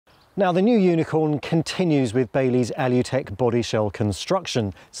Now the new unicorn continues with Bailey's Alutech body shell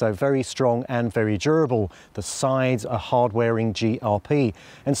construction, so very strong and very durable. The sides are hard-wearing GRP.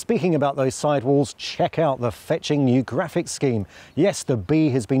 And speaking about those sidewalls, check out the fetching new graphics scheme. Yes, the B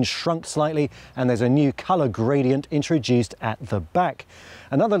has been shrunk slightly and there's a new colour gradient introduced at the back.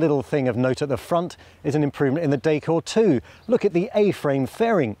 Another little thing of note at the front is an improvement in the decor too. Look at the A-frame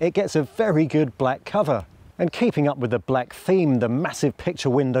fairing, it gets a very good black cover. And keeping up with the black theme, the massive picture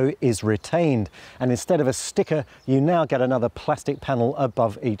window is retained. And instead of a sticker, you now get another plastic panel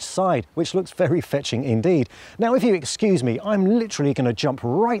above each side, which looks very fetching indeed. Now, if you excuse me, I'm literally going to jump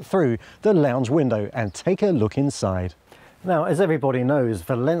right through the lounge window and take a look inside. Now, as everybody knows,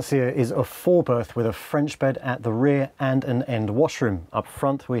 Valencia is a 4-berth with a French bed at the rear and an end washroom. Up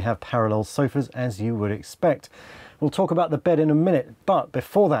front, we have parallel sofas, as you would expect. We'll talk about the bed in a minute, but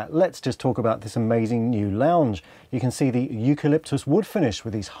before that, let's just talk about this amazing new lounge. You can see the eucalyptus wood finish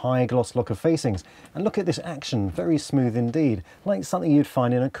with these high gloss locker facings. And look at this action, very smooth indeed, like something you'd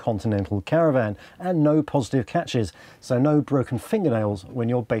find in a continental caravan, and no positive catches, so no broken fingernails when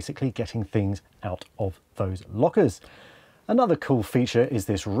you're basically getting things out of those lockers. Another cool feature is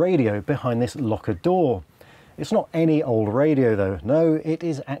this radio behind this locker door. It's not any old radio though, no, it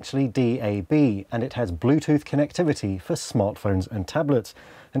is actually DAB and it has Bluetooth connectivity for smartphones and tablets.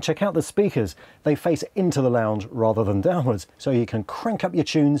 And check out the speakers, they face into the lounge rather than downwards, so you can crank up your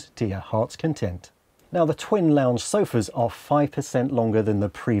tunes to your heart's content. Now the twin lounge sofas are 5% longer than the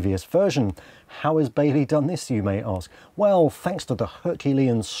previous version. How has Bailey done this, you may ask? Well, thanks to the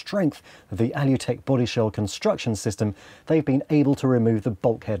Herculean strength of the Alutech body shell construction system, they've been able to remove the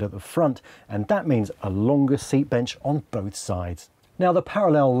bulkhead at the front, and that means a longer seat bench on both sides. Now the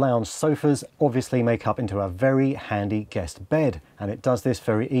parallel lounge sofas obviously make up into a very handy guest bed, and it does this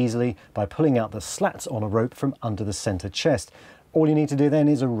very easily by pulling out the slats on a rope from under the centre chest. All you need to do then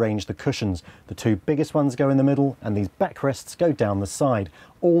is arrange the cushions. The two biggest ones go in the middle and these backrests go down the side.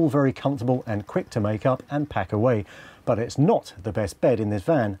 All very comfortable and quick to make up and pack away. But it's not the best bed in this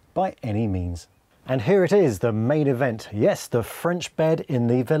van by any means. And here it is, the main event. Yes, the French bed in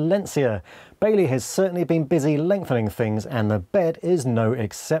the Valencia. Bailey has certainly been busy lengthening things and the bed is no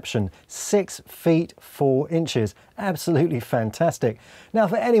exception. 6 feet 4 inches. Absolutely fantastic. Now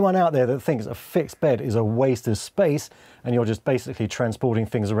for anyone out there that thinks a fixed bed is a waste of space and you're just basically transporting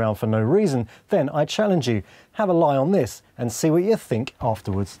things around for no reason, then I challenge you, have a lie on this and see what you think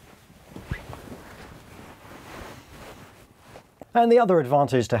afterwards. And the other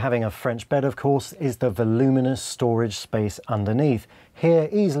advantage to having a French bed, of course, is the voluminous storage space underneath. Here,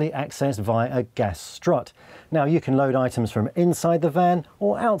 easily accessed via a gas strut. Now, you can load items from inside the van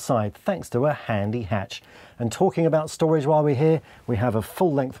or outside, thanks to a handy hatch. And talking about storage while we're here, we have a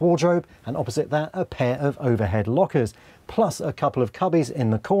full-length wardrobe, and opposite that, a pair of overhead lockers, plus a couple of cubbies in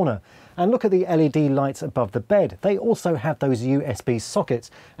the corner. And look at the LED lights above the bed. They also have those USB sockets,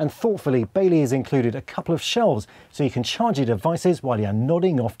 and thoughtfully, Bailey has included a couple of shelves so you can charge your devices while you're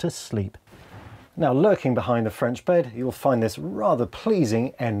nodding off to sleep. Now, lurking behind the French bed, you'll find this rather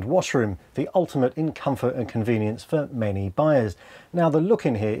pleasing end washroom, the ultimate in comfort and convenience for many buyers. Now, the look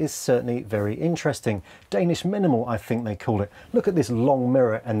in here is certainly very interesting. Danish minimal, I think they call it. Look at this long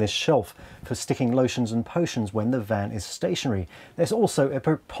mirror and this shelf for sticking lotions and potions when the van is stationary. There's also a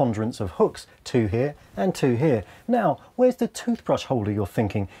preponderance of hooks, 2 here and 2 here. Now, where's the toothbrush holder, you're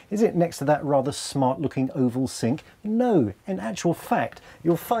thinking? Is it next to that rather smart looking oval sink? No, in actual fact,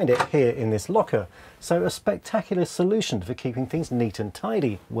 you'll find it here in this locker. So a spectacular solution for keeping things neat and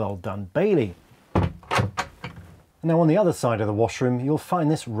tidy. Well done, Bailey. Now on the other side of the washroom, you'll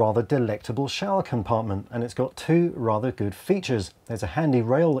find this rather delectable shower compartment, and it's got 2 rather good features. There's a handy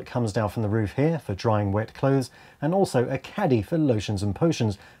rail that comes down from the roof here for drying wet clothes, and also a caddy for lotions and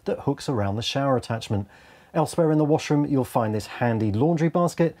potions that hooks around the shower attachment. Elsewhere in the washroom, you'll find this handy laundry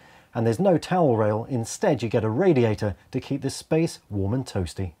basket, and there's no towel rail. Instead, you get a radiator to keep the space warm and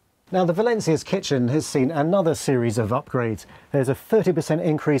toasty. Now the Valencia's kitchen has seen another series of upgrades. There's a 30%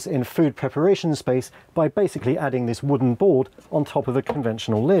 increase in food preparation space by basically adding this wooden board on top of a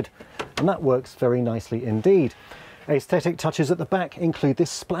conventional lid. And that works very nicely indeed. Aesthetic touches at the back include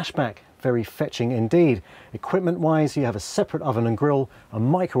this splashback, very fetching indeed. Equipment wise, you have a separate oven and grill, a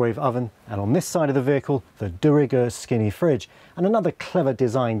microwave oven, and on this side of the vehicle, the de rigueur skinny fridge. And another clever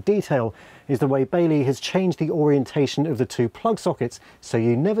design detail is the way Bailey has changed the orientation of the 2 plug sockets so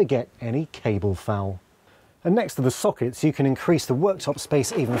you never get any cable foul. And next to the sockets, you can increase the worktop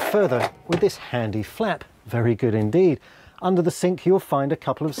space even further with this handy flap. Very good indeed. Under the sink, you'll find a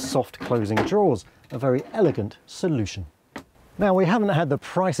couple of soft closing drawers, a very elegant solution. Now, we haven't had the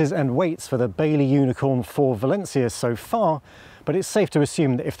prices and weights for the Bailey Unicorn 4 Valencia so far, but it's safe to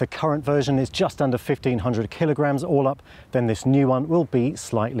assume that if the current version is just under 1,500 kilograms all up, then this new one will be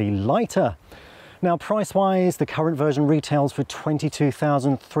slightly lighter. Now, price-wise, the current version retails for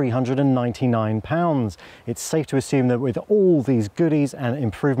 £22,399. It's safe to assume that with all these goodies and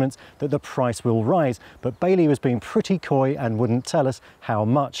improvements that the price will rise, but Bailey was being pretty coy and wouldn't tell us how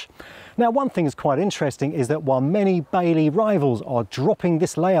much. Now, one thing that's quite interesting is that while many Bailey rivals are dropping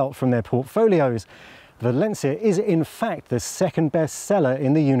this layout from their portfolios, Valencia is in fact the second best seller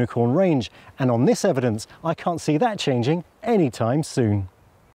in the Unicorn range, and on this evidence, I can't see that changing anytime soon.